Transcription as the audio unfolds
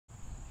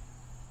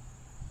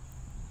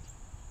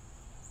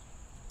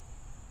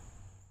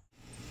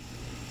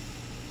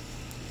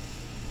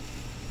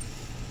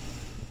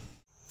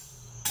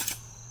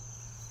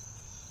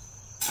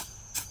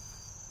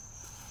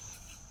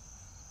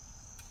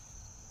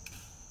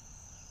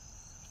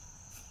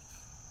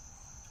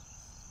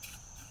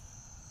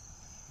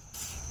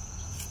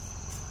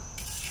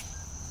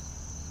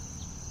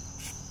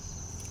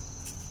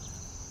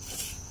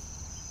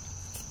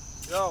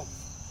Yo,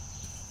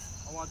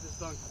 I want this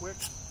done quick.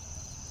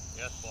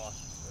 Yes, boss.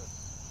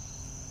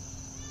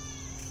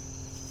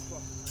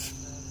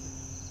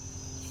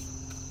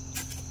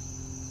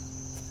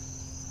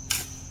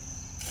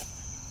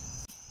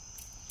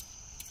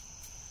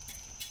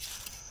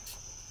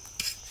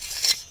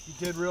 You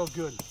did real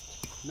good.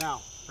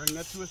 Now, bring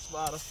that to a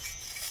spotter.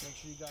 Make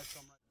sure you got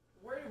some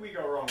right. Where did we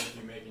go wrong with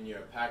you making you a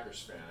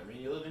Packers fan? I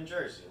mean, you live in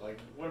Jersey. Like,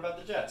 what about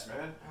the Jets,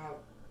 man?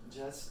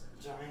 Jets,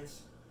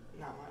 Giants,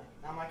 not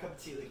my cup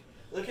of tea. Like,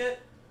 look at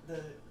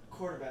the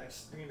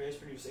quarterbacks Green Bay's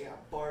produced. They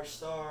got Bart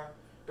Starr,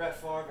 Brett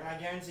Favre, and I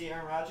guarantee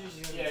Aaron Rodgers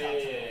is going to be top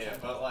 10. Yeah.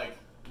 But like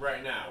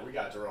right now, we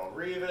got Darrelle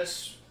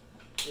Revis.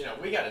 You know,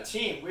 we got a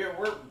team. We're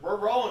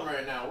rolling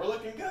right now. We're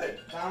looking good.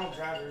 Donald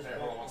Driver's Hey,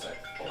 hold on one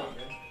sec. Hold on.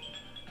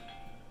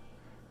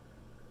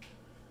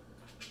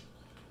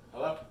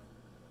 Hello?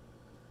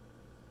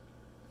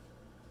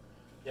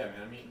 Yeah,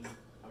 man.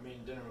 I'm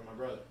eating dinner with my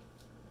brother.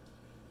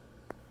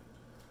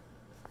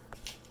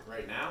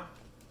 Right now?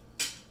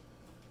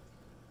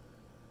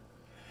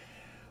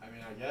 I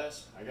mean, I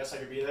guess I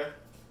could be there.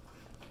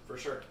 For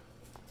sure.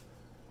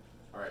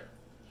 Alright.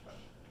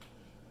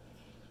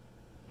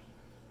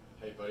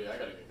 Hey, buddy, I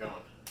gotta get going.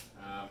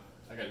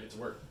 I gotta get to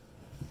work.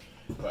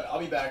 But I'll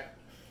be back.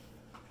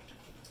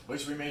 At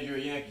least we made you a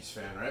Yankees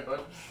fan, right,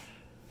 bud?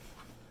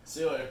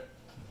 See you later.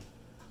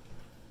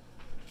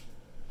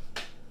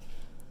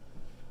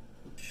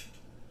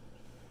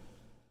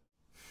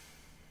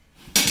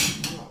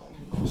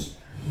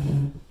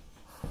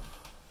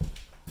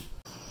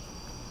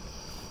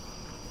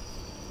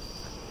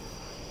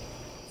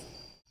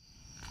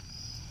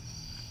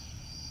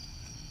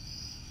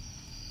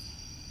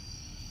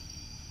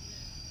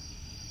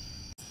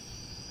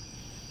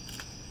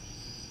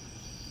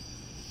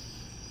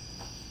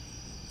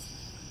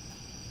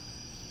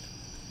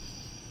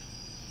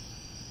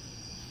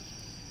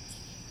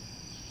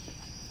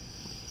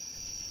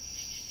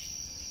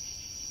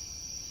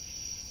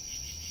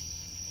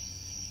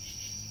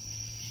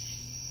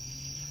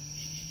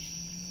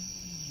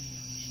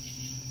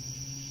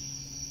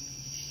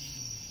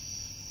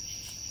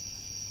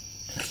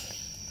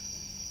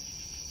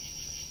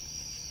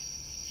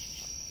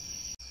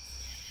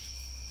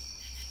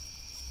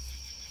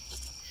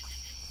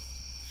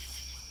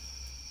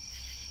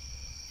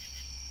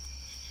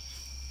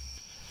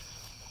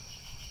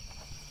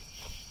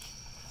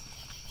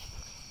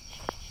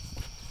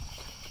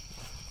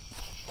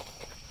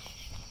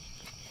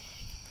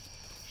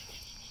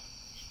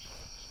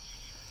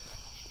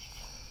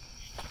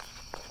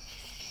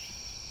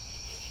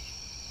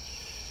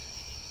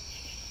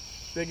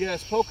 Big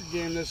ass poker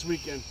game this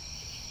weekend.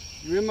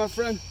 You in, my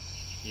friend?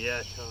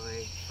 Yeah,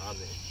 Tony, I'm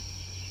in.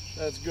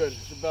 That's good.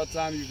 It's about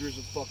time you grew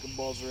some fucking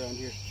balls around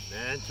here.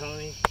 Man,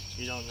 Tony,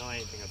 you don't know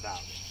anything about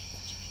me.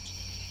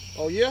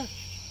 Oh yeah?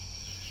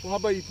 Well, how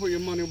about you put your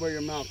money where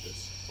your mouth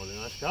is? Well,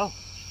 then let's go.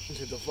 Let's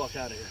get the fuck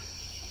out of here.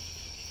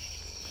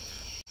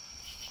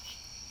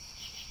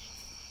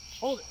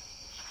 Hold it.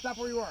 Stop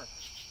where you are.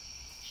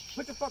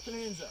 Put your fucking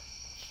hands up.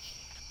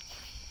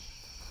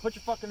 Put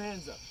your fucking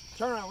hands up.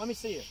 Turn around, let me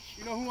see it.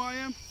 You know who I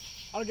am?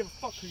 I don't give a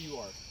fuck who you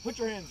are. Put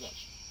your hands up.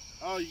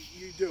 Oh,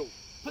 you do.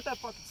 Put that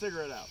fucking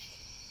cigarette out.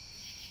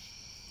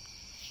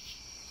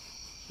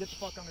 Get the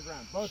fuck on the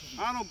ground, both of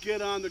you. I don't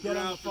get on the Get on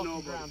ground the for fucking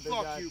nobody. ground, big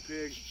Fuck guy. you,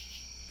 pig.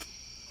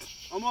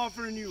 I'm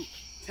offering you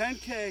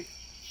 10K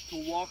to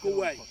walk Get on the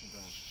away. fucking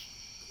ground.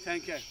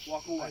 10K,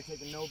 walk I away. ain't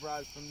taking no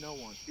bribes from no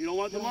one. You don't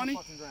want Get the on money? the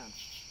fucking ground.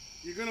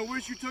 You're gonna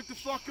wish you took the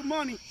fucking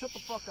money. Shut the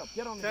fuck up.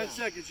 Get on the 10 ground.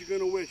 seconds, you're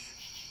gonna wish.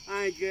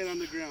 I ain't get on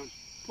the ground.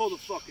 Pull the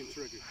fucking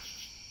trigger.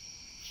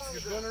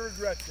 You're gonna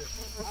regret this.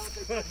 I don't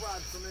take no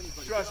bribes from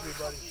anybody. Trust me,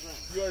 buddy.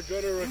 You are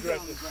gonna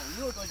regret this.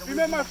 You look like a You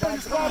met my reasonable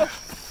friend guy. Spotter?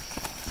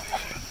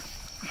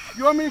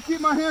 You want me to keep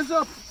my hands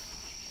up?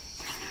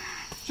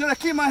 Should I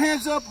keep my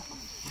hands up?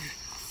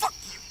 Fuck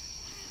you.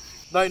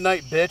 Night,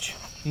 night, bitch.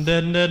 Love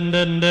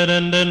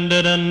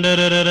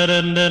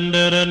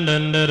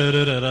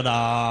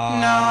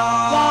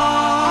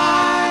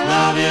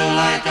you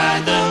like I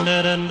do.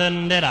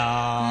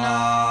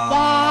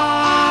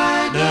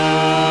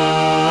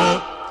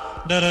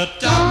 Don't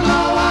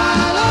know why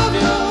I love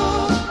you.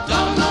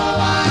 Don't know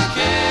why I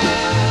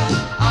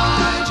care.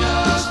 I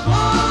just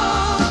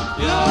want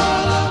your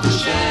love to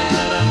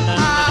share.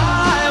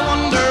 I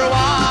wonder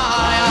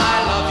why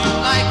I love you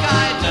like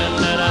I do.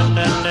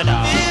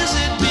 Is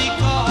it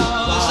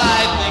because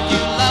I think you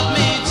love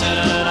me too?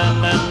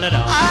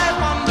 I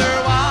wonder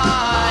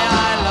why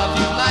I love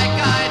you like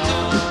I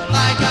do,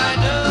 like I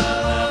do.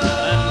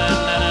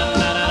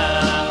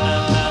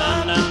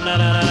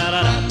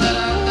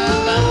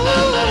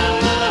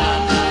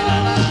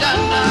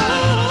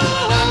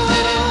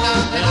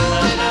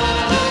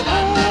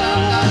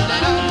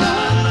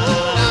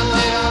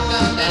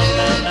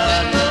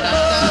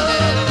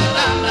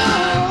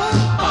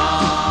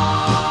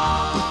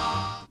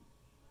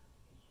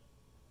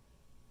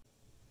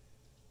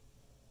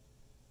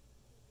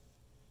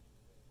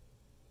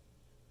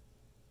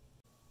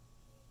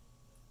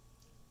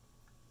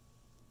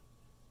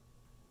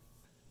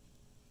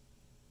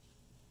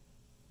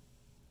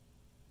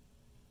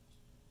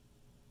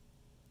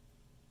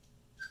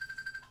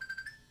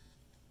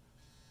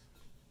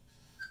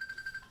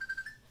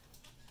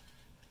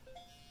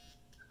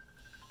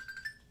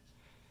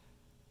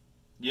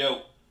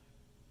 Yo.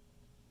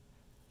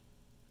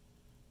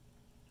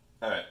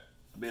 Alright,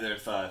 I'll be there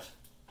at 5.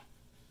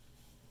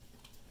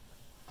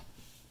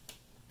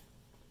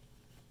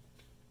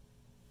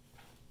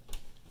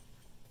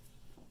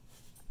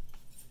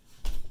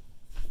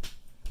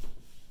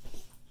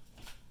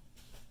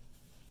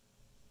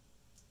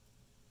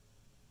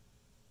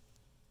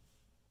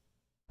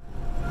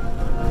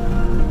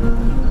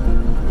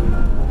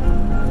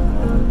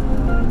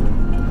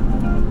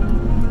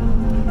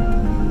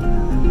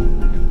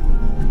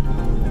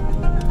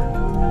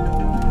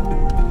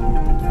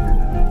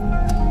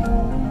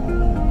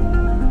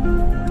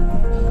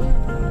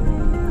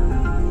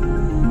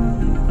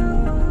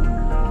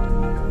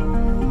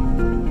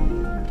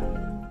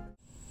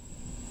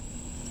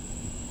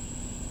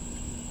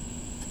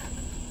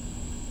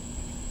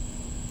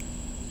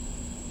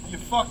 You're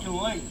fucking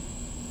late.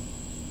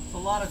 It's a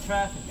lot of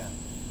traffic out.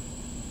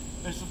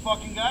 There's the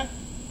fucking guy?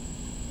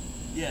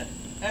 Yeah,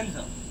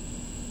 Enzo.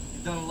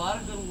 You've done a lot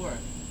of good work.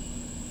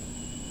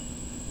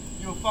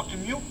 You a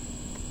fucking mute?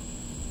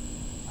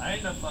 I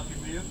ain't no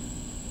fucking mute.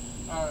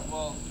 Alright,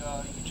 well,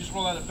 you just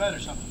rolled out of bed or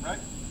something, right?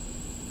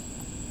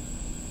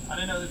 I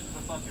didn't know this was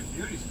a fucking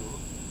beauty school.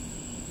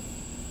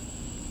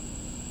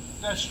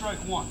 That's strike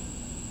one.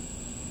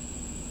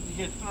 You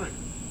get 3.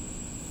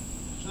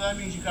 So that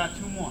means you got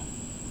 2 more.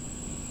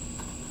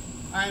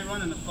 I ain't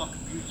running the fucking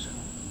beauty school,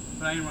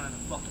 but I ain't running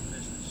the fucking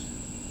business.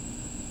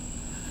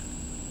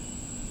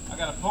 I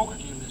got a poker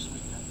game this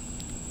weekend.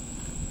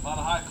 A lot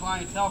of high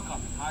clientele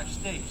coming, high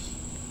stakes.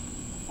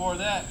 Before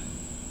that,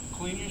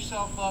 clean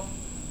yourself up,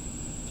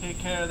 take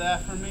care of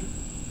that for me,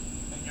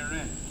 and you're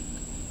in.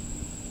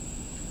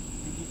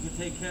 Think you can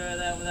take care of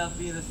that without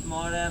being a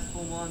smart ass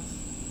for once?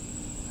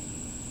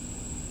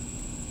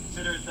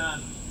 Consider it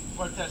done.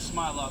 Wipe that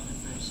smile off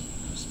your face.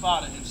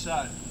 Spot it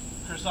inside.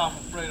 Christoph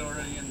and Fred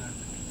already in there.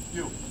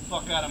 You,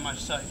 fuck out of my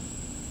sight.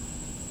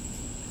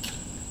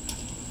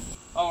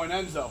 Oh, and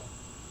Enzo.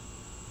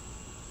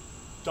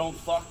 Don't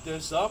fuck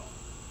this up.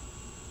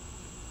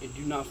 And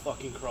do not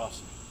fucking cross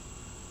me.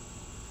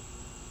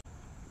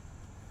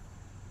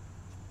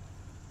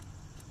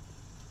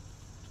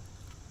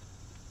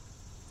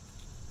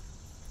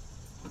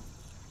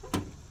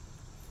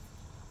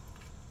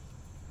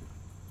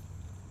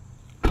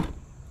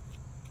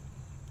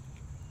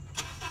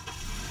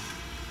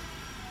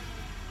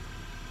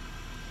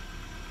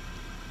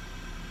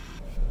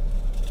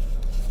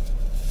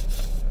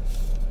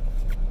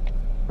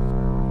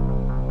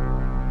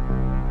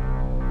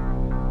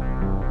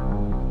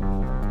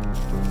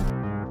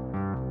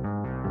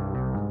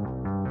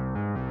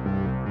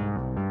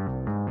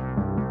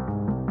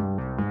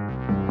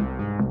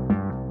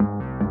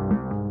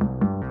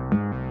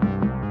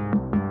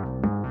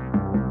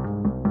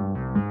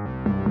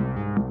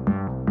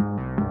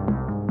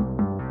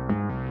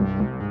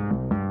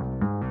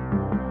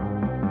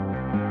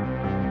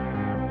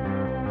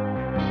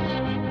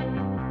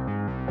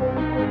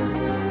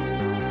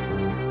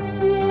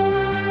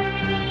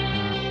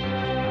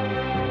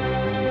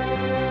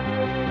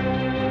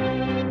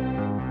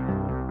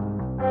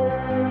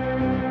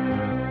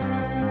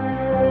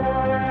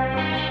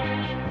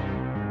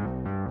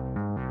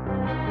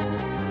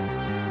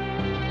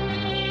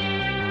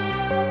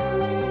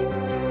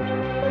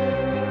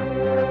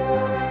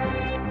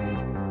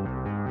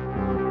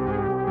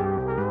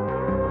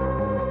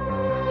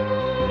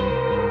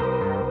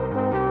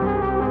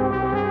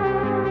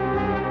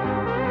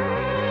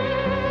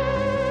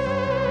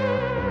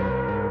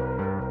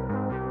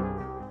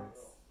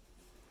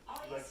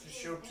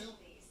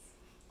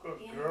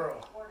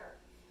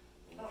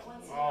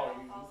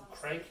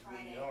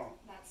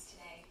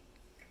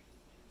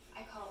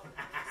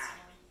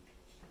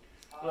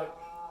 Look.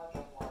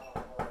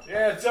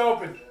 Yeah, it's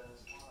open.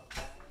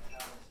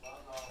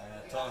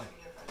 Tony.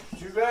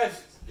 You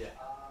guys? Yeah.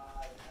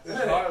 This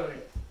is Harley.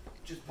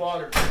 Just bought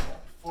her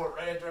before,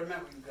 right after I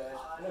met with you guys.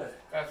 Yeah.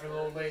 Got for the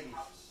old lady.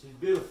 She's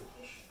beautiful.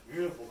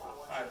 Beautiful.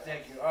 Alright,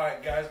 thank you.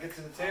 Alright, guys, get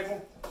to the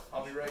table.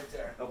 I'll be right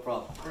there. No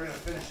problem. We're gonna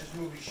finish this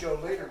movie show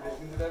later,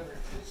 baby, whatever it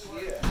is.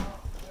 Yeah.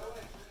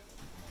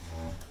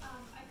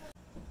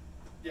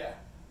 Yeah.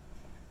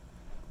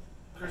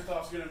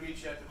 Christoph's gonna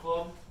meet you at the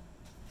club.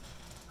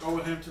 Go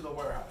with him to the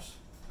warehouse.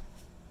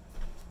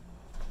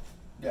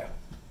 Yeah.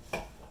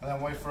 And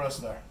then wait for us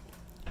there.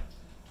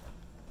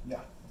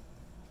 Yeah.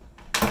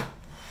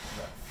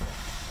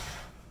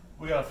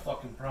 We got a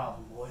fucking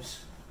problem,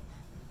 boys.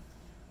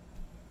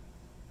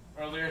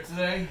 Earlier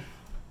today,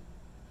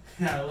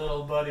 a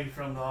little buddy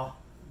from the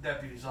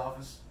deputy's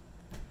office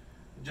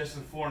just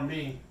informed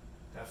me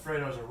that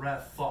Fredo's a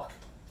rat fuck.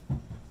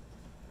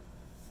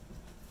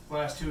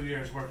 Last 2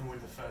 years working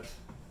with the feds.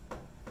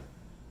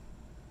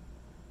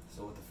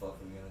 So what the fuck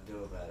are we gonna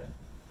do about it?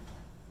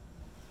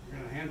 We're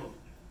gonna handle it.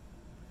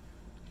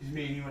 He's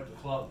meeting you at the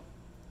club.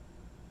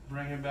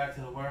 Bring him back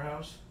to the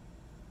warehouse.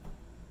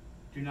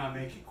 Do not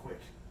make it quick.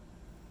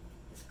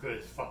 It's good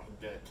as fucking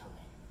dead, Tony.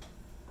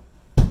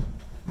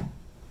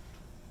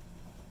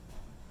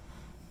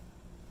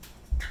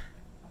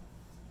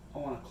 I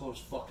want a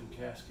closed fucking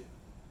casket.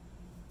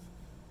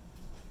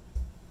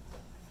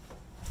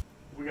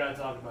 We gotta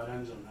talk about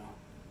Enzo now.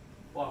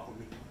 Walk with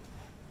me.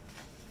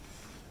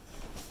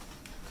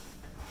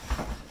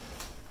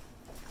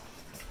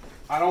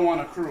 I don't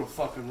want a crew of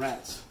fucking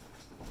rats.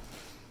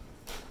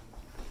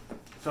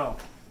 So,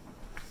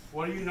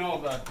 what do you know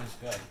about this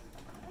guy?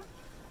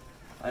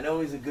 I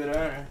know he's a good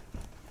earner.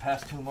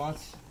 Past 2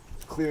 months,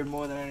 cleared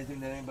more than anything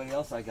that anybody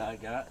else I got.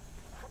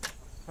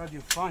 How'd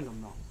you find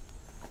him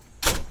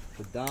though?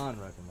 The Don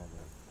recommended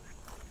him.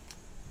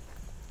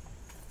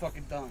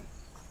 Fucking Don.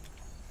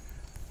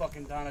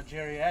 Fucking Don of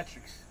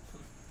geriatrics.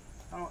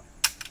 I don't.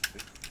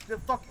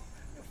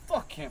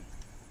 Fuck him.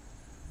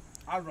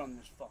 I run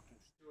this fucking.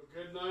 Do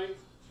a good night.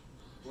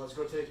 Let's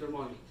go take their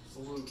money.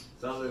 Salute.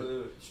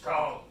 Salute.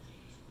 Go.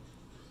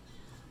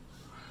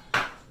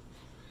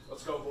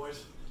 Let's go,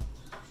 boys.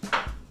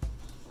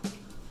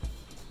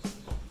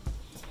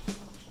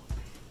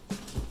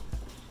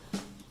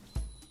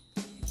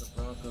 The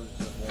Broncos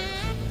have won.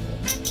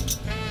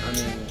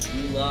 I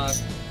mean, Lock,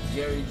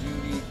 Jerry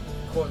Judy,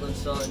 Cortland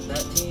Sutton,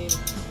 that team.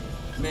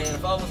 Man,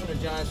 if I wasn't a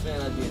Giants fan,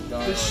 I'd be a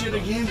dog. This shit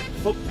again.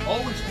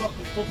 Always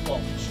fucking football.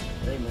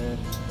 Hey man,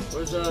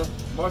 where's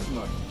Marky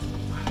Mark?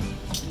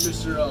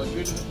 Mr.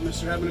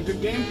 Mr. having a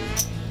good game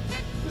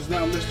is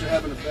now Mr.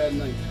 having a bad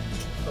night.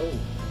 Oh,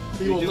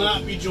 He will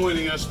not be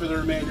joining us for the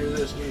remainder of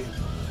this game.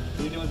 What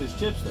are you doing with these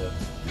chips, though?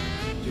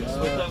 Did you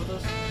split that with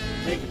us?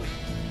 Taking them.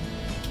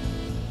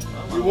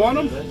 Oh, You want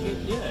 'em?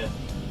 Yeah.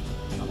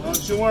 Why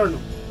don't you earn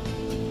them?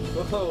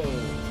 whoa,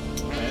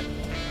 Alright.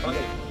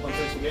 Okay. Want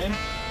to fix the game?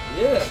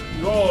 yeah.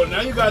 Oh,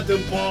 now you got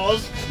them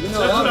balls. You know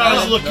That's I'm what I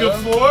was bad,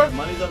 looking bro. for.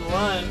 Money's on the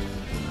line.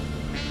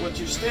 What's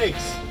your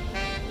stakes?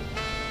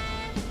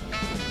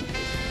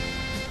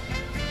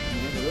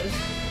 Remember this?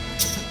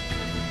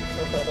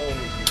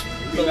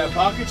 You mean that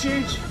pocket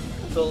change?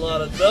 It's a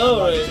lot of dough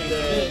right Change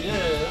there. it.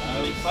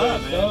 Yeah. Big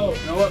five, man. You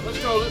know what? Let's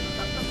go.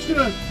 I'm just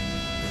gonna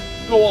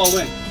go all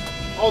in.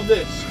 All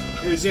this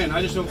is in.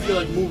 I just don't feel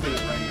like moving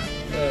it right now.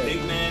 Hey.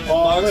 Big man,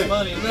 All Mark's in.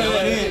 money. Man,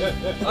 Going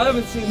in. I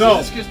haven't seen No.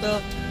 this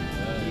stuff.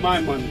 My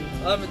money.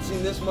 I haven't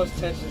seen this much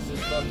tension since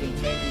fucking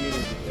 10 years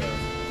ago.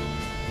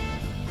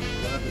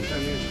 What happened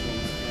 10 years ago?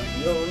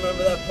 You don't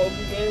remember that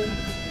poker game?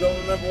 You don't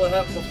remember what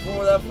happened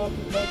before that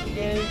fucking poker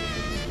game?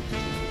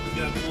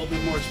 You gotta be a little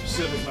bit more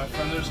specific, my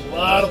friend. There's a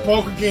lot of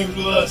poker games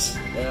with us.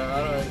 Yeah, I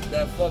don't.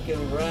 That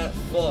fucking rat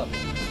fuck.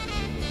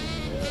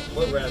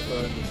 What rat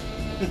fuck?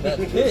 That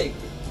pig.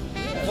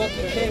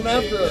 Fucking came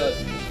after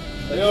us.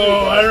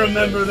 Yo, I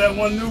remember that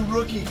one new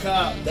rookie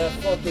cop. That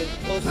fucking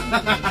pussy.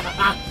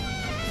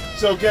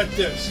 So get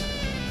this.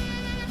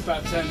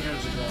 About 10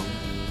 years ago,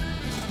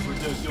 we're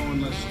just doing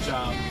this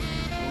job.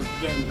 We're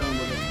getting done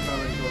with it. We're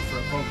ready to go for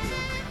a poker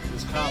game.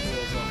 This cop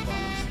rolls up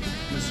on us.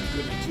 Mr.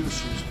 Goody Two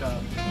Shoes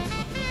cop.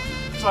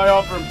 So I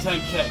offer him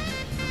 10K.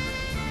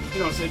 He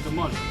don't take the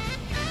money.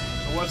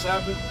 So what's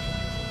happened?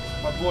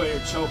 My boy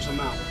here chokes him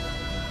out.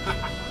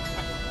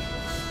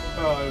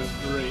 Oh, it was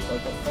great.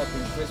 Like a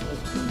fucking Christmas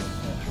tree.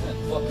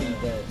 Fucking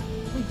dead.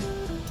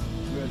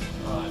 Good.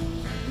 Alright.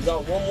 You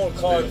got one more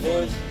card,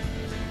 boys.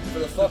 For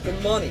the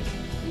fucking money.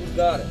 You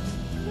got it.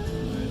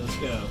 Alright, let's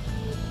go.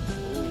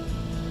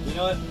 You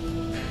know what?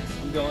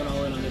 I'm going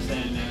all in on this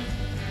hand now.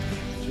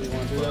 So you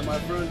want to do that, my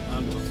friend?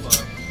 I'm going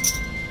fuck.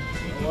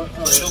 You know what?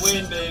 All Play to right.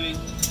 win, baby.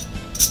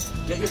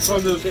 Get your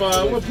From the fucking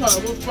fire, chips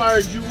away. what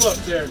fired you up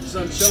there,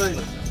 sunshine?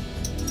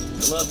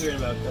 I love hearing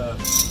about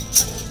cops.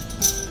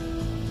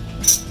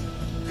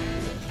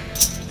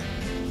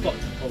 Fuck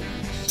the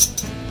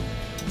police.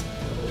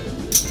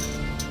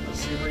 Let's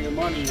see where your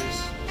money is.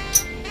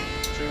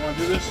 Sure you want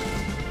to do this?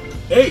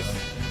 Hey!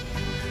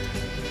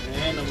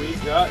 And we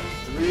got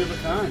 3 of a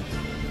kind.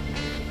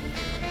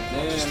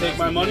 Just take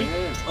my money?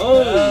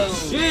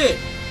 Oh, shit!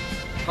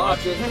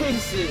 Pocket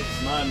aces.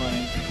 It's my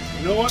money.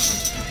 You know what?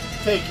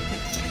 Take it.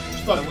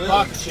 It's fucking will.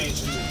 pocket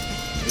change to me.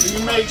 Will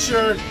you make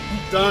sure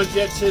Don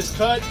gets his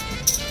cut?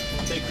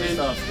 Take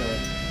Christoph's cut.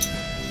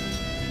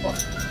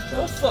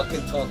 Don't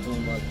fucking talk to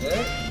him like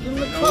that. Give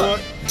him a You know cut.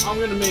 what? I'm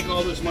gonna make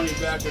all this money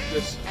back with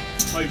this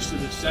heist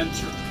of the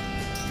century.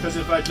 Because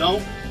if I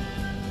don't,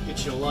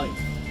 it's your life.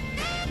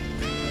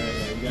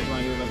 Alright, you guys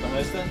want to hear about the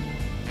heist then?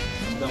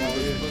 I'm done with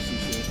this pussy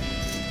shit.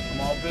 I'm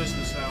all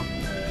business now.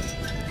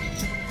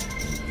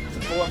 It's a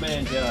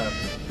 4-man job.